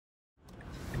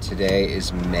Today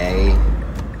is May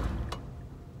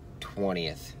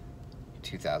 20th,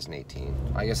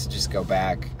 2018. I guess I'll just go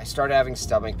back. I started having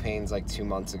stomach pains like 2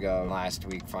 months ago. Last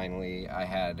week, finally, I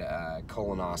had a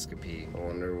colonoscopy. I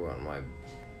wonder what my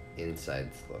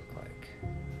insides look like.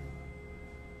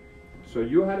 So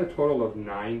you had a total of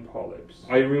 9 polyps.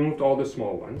 I removed all the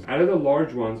small ones. Out of the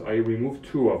large ones, I removed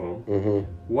 2 of them.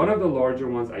 Mm-hmm. One of the larger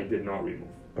ones I did not remove.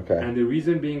 Okay. And the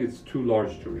reason being it's too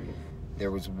large to remove.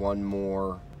 There was one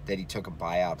more that he took a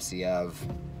biopsy of,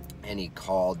 and he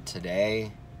called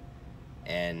today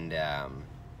and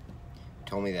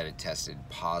told me that it tested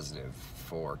positive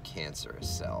for cancerous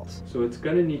cells. So it's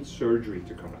gonna need surgery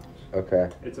to come out. Okay.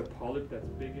 It's a polyp that's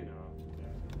big enough.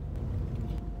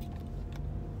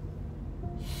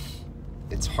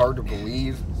 It's hard to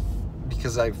believe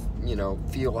because I,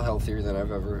 feel healthier than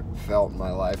I've ever felt in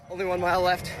my life. Only 1 mile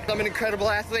left. I'm an incredible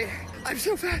athlete. I'm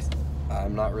so fast.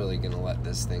 I'm not really gonna let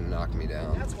this thing knock me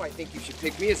down. That's why I think you should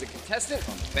pick me as a contestant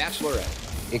on The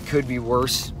Bachelorette. It could be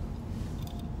worse.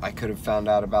 I could have found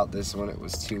out about this when it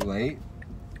was too late,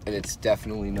 and it's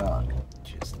definitely not.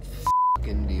 Just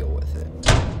fucking deal with it.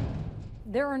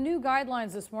 There are new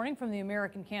guidelines this morning from the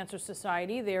American Cancer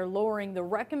Society. They are lowering the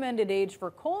recommended age for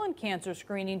colon cancer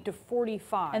screening to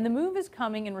 45. And the move is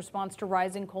coming in response to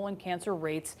rising colon cancer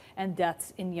rates and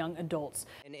deaths in young adults.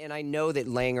 And I know that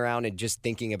laying around and just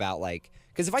thinking about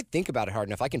because if I think about it hard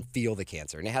enough, I can feel the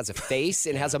cancer. And it has a face,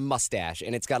 and it has a mustache,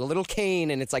 and it's got a little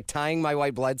cane, and it's like tying my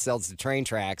white blood cells to train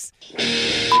tracks.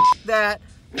 That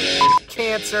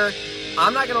cancer,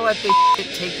 I'm not gonna let this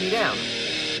shit take me down.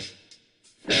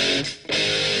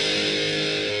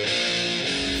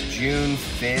 June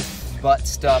 5th, butt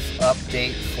stuff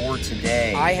update for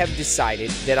today. I have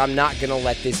decided that I'm not going to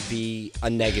let this be a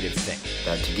negative thing.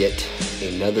 About to get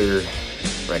another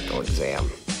rectal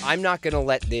exam. I'm not going to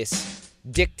let this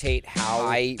dictate how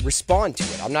I respond to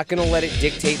it. I'm not going to let it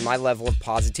dictate my level of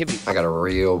positivity. I got a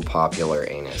real popular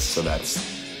anus, so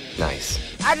that's nice.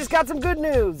 I just got some good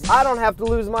news. I don't have to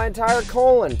lose my entire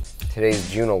colon. Today's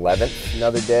June 11th.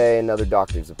 Another day, another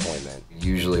doctor's appointment.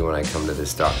 Usually when I come to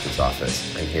this doctor's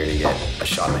office, I'm here to get a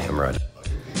shot of hemorrhoid.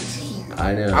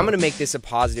 I know. I'm going to make this a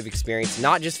positive experience,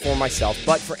 not just for myself,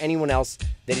 but for anyone else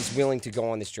that is willing to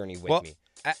go on this journey with me.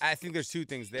 I think there's 2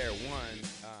 things there. One,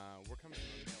 we're coming from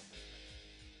a male perspective.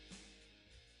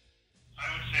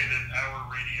 I would say that our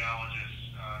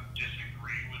radiologists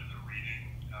disagree with the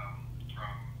reading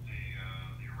from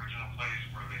the original place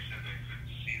where they said they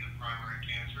couldn't see the primary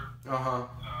cancer.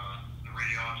 The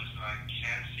radiologist and I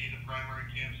can see the primary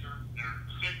cancer. There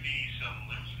could be some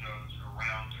lymph nodes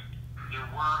around it. There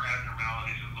were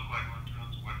abnormalities that look like lymph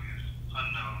nodes. What is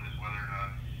unknown is whether or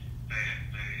not they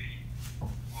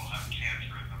will have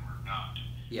cancer in them or not.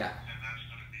 Yeah.